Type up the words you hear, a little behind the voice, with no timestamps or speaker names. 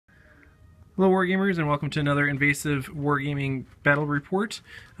Hello Wargamers, and welcome to another invasive wargaming battle report.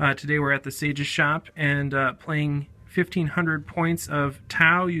 Today we're at the Sage's shop and playing 1500 points of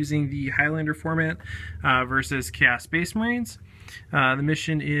Tau using the Highlander format versus Chaos Space Marines. The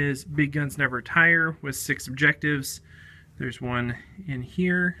mission is Big Guns Never Tire with 6 objectives. There's one in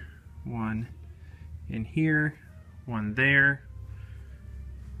here, one in here, one there,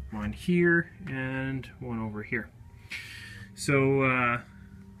 one here, and one over here. So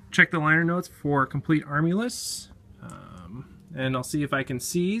check the liner notes for complete army lists, and I'll see if I can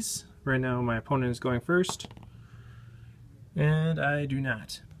seize. Right now my opponent is going first, and I do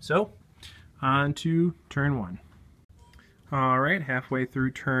not. So, on to turn 1. Alright, halfway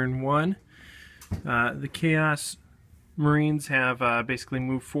through turn 1. The Chaos Marines have basically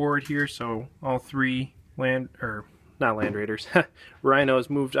moved forward here, so all 3 not land raiders, Rhinos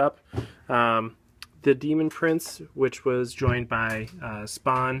moved up. The Daemon Prince, which was joined by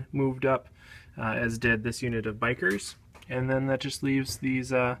Spawn, moved up, as did this unit of bikers. And then that just leaves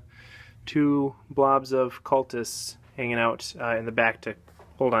these 2 blobs of cultists hanging out in the back to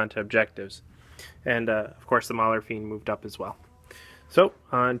hold on to objectives. And of course the Mauler Fiend moved up as well. So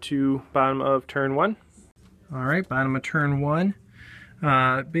on to bottom of turn 1. Alright, bottom of turn 1.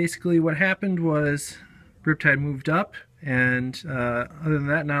 Basically what happened was Riptide moved up, and other than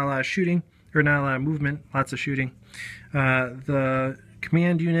that, not a lot of shooting. Or not a lot of movement, lots of shooting. The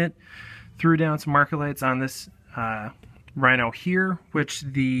command unit threw down some marker lights on this Rhino here, which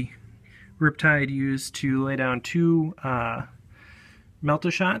the Riptide used to lay down 2 melta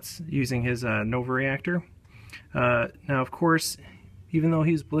shots using his Nova reactor. Now, of course, even though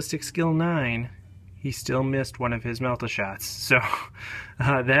he's ballistic skill 9, he still missed one of his melta shots. So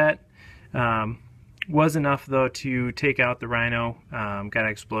that was enough, though, to take out the Rhino. Got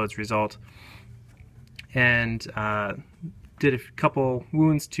explodes result, and did a couple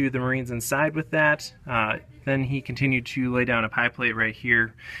wounds to the Marines inside with that. Then he continued to lay down a pie plate right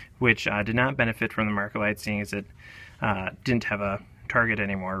here, which did not benefit from the marker light, seeing as it didn't have a target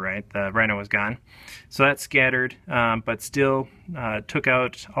anymore, right? The Rhino was gone. So that scattered, but still took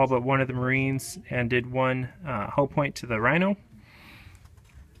out all but one of the Marines and did 1 hull point to the Rhino.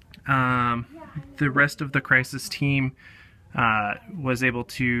 The rest of the Crisis team was able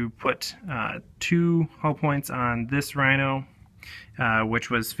to put 2 hull points on this Rhino, which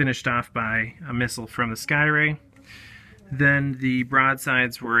was finished off by a missile from the Skyray. Then the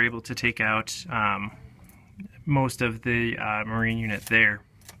Broadsides were able to take out most of the Marine unit there.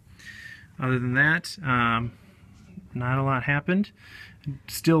 Other than that, not a lot happened.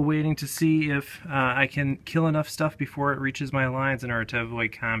 Still waiting to see if I can kill enough stuff before it reaches my lines in order to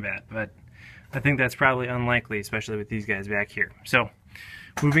avoid combat, but I think that's probably unlikely, especially with these guys back here. So,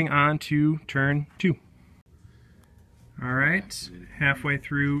 moving on to turn 2. Alright, halfway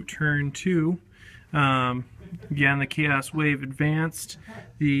through turn 2. Again, the Chaos Wave advanced.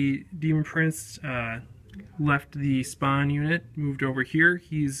 The Daemon Prince left the Spawn unit, moved over here.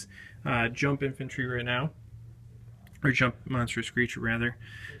 He's jump infantry right now. Or jump monster screecher, rather.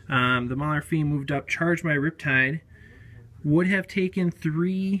 The Mauler Fiend moved up, charged my Riptide. Would have taken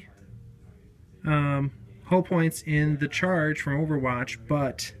 3 hull points in the charge from Overwatch,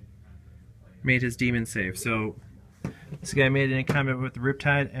 but made his demon save. So this guy made it in combat with the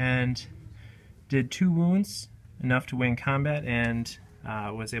Riptide and did 2 wounds, enough to win combat, and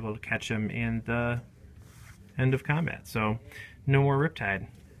was able to catch him in the end of combat. So no more Riptide.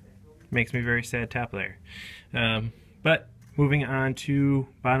 Makes me very sad top layer. But moving on to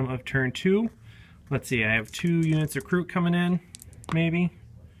bottom of turn 2. Let's see, I have 2 units of Kroot coming in, maybe.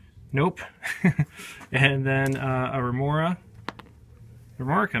 Nope. And then a Remora.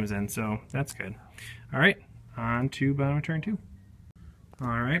 Remora comes in, so that's good. Alright, on to bottom of turn 2.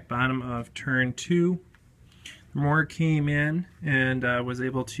 Alright, bottom of turn 2. Remora came in and was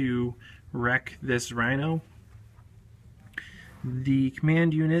able to wreck this Rhino. The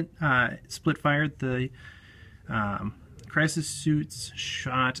command unit split fired. The Crisis Suits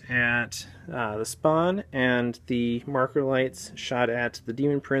shot at the Spawn, and the marker lights shot at the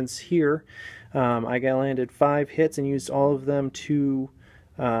Daemon Prince here. I landed 5 hits and used all of them to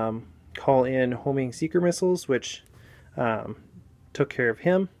call in homing seeker missiles, which took care of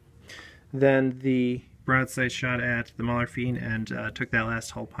him. Then the Broadside shot at the Mauler Fiend and took that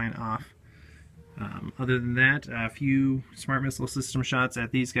last hull point off. Other than that, a few smart missile system shots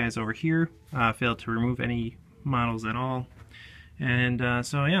at these guys over here. Failed to remove any models at all. And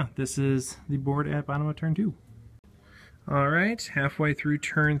so yeah, this is the board at bottom of turn 2. Alright, halfway through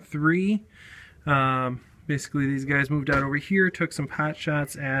turn 3. Basically these guys moved out over here, took some pot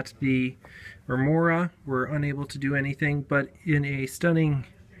shots at the Remora, were unable to do anything, but in a stunning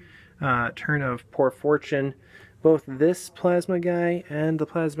turn of poor fortune. Both this plasma guy and the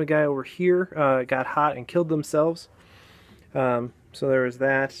plasma guy over here got hot and killed themselves. So there was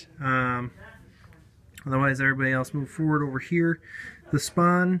that. Otherwise, everybody else moved forward over here. The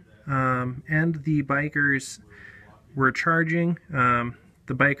spawn and the bikers were charging. The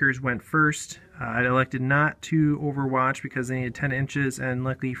bikers went first. I elected not to overwatch because they needed 10 inches, and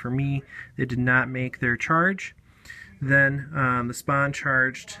luckily for me, they did not make their charge. Then the spawn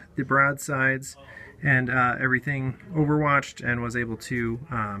charged the broadsides, and everything overwatched and was able to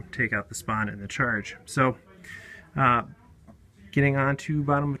take out the spawn and the charge. So, getting on to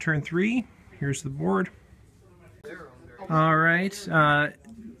bottom of turn 3, here's the board. Alright,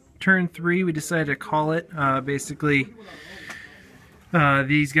 turn 3 we decided to call it. Basically,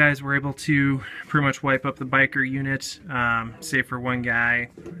 these guys were able to pretty much wipe up the biker unit, save for one guy.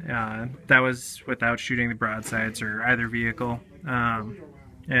 That was without shooting the broadsides or either vehicle.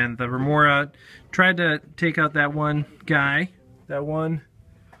 And the Remora tried to take out that one guy, that one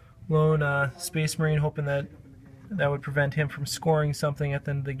lone Space Marine, hoping that that would prevent him from scoring something at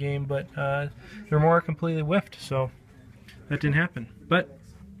the end of the game, but the Remora completely whiffed, so that didn't happen. But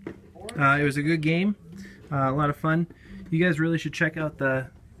it was a good game, a lot of fun. You guys really should check out the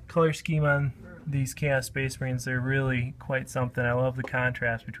color scheme on these Chaos Space Marines. They're really quite something. I love the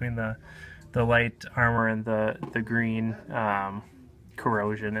contrast between the light armor and the green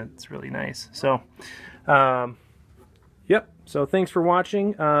corrosion. It's really nice. So, yep. So thanks for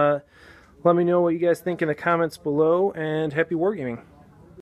watching. Let me know what you guys think in the comments below, and happy wargaming.